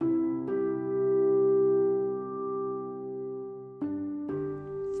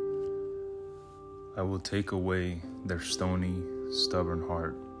I will take away their stony, stubborn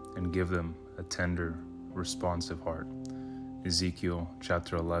heart and give them a tender, responsive heart. Ezekiel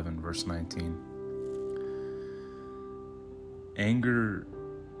chapter 11, verse 19. Anger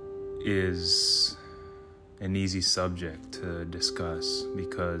is an easy subject to discuss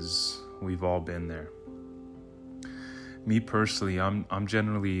because we've all been there. Me personally, I'm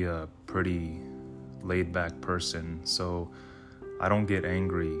generally a pretty laid-back person, so I don't get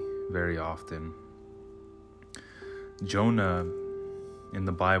angry very often. Jonah in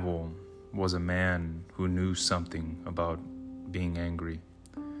the Bible was a man who knew something about being angry.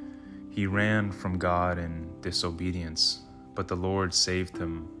 He ran from God in disobedience, but the Lord saved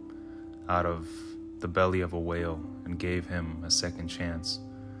him out of the belly of a whale and gave him a second chance.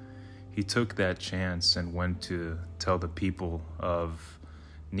 He took that chance and went to tell the people of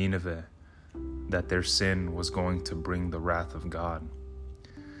Nineveh that their sin was going to bring the wrath of God.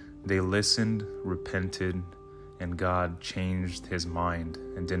 They listened, repented, and God changed his mind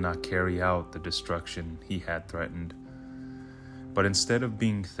and did not carry out the destruction he had threatened. But instead of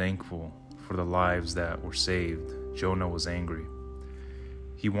being thankful for the lives that were saved, Jonah was angry.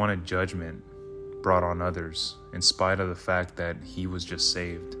 He wanted judgment brought on others, in spite of the fact that he was just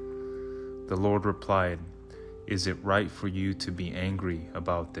saved. The Lord replied, "Is it right for you to be angry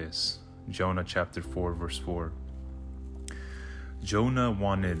about this?" Jonah chapter 4, verse 4. Jonah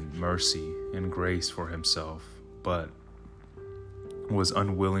wanted mercy and grace for himself, but was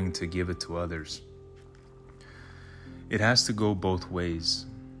unwilling to give it to others. It has to go both ways.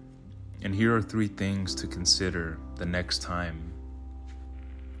 And here are 3 things to consider the next time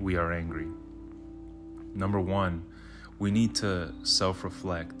we are angry. Number 1, we need to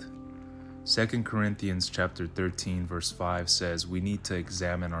self-reflect. 2 Corinthians chapter 13, verse 5 says we need to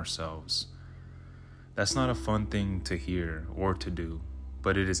examine ourselves. That's not a fun thing to hear or to do,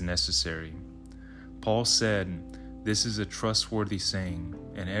 but it is necessary. Paul said, "This is a trustworthy saying,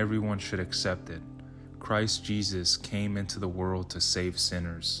 and everyone should accept it. Christ Jesus came into the world to save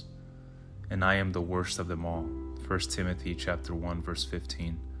sinners, and I am the worst of them all." 1 Timothy chapter 1, verse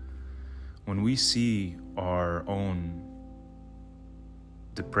 15. When we see our own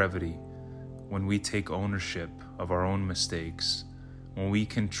depravity, when we take ownership of our own mistakes, when we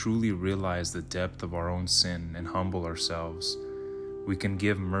can truly realize the depth of our own sin and humble ourselves, we can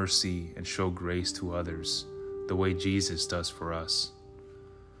give mercy and show grace to others the way Jesus does for us.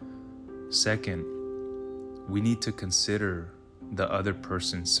 Second, we need to consider the other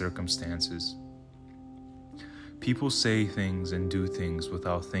person's circumstances. People say things and do things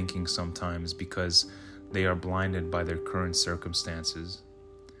without thinking sometimes because they are blinded by their current circumstances.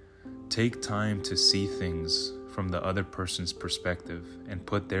 Take time to see things from the other person's perspective and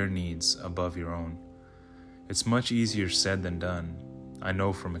put their needs above your own. It's much easier said than done, I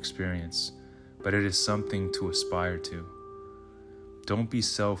know from experience, but it is something to aspire to. Don't be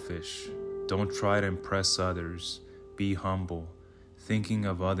selfish. Don't try to impress others. Be humble, thinking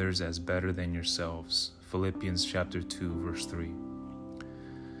of others as better than yourselves. Philippians chapter 2, verse 3.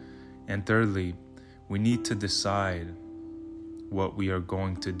 And thirdly, we need to decide what we are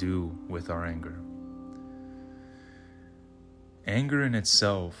going to do with our anger. Anger in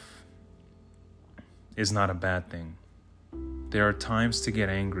itself is not a bad thing. There are times to get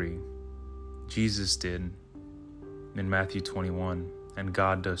angry. Jesus did in Matthew 21, and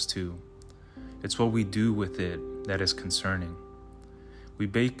God does too. It's what we do with it that is concerning. We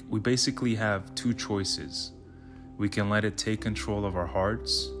basically have 2 choices. We can let it take control of our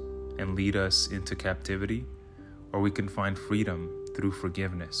hearts and lead us into captivity, or we can find freedom through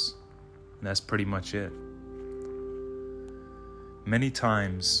forgiveness. And that's pretty much it. Many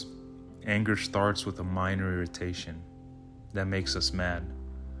times, anger starts with a minor irritation that makes us mad,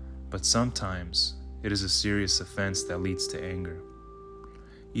 but sometimes it is a serious offense that leads to anger.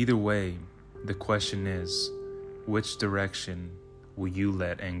 Either way, the question is, which direction will you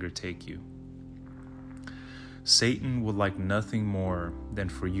let anger take you? Satan would like nothing more than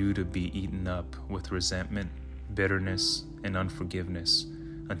for you to be eaten up with resentment, bitterness, and unforgiveness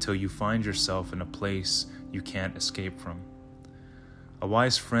until you find yourself in a place you can't escape from. A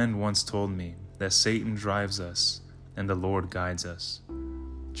wise friend once told me that Satan drives us and the Lord guides us.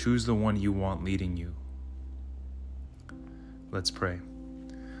 Choose the one you want leading you. Let's pray.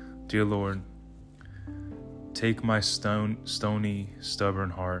 Dear Lord, take my stony, stubborn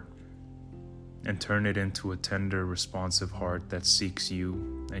heart and turn it into a tender, responsive heart that seeks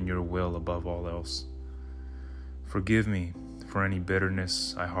you and your will above all else. Forgive me for any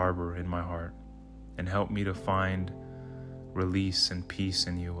bitterness I harbor in my heart, and help me to find release and peace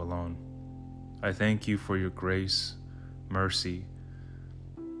in you alone. I thank you for your grace, mercy,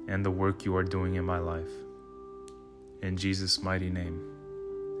 and the work you are doing in my life. In Jesus' mighty name,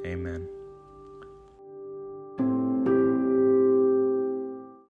 amen.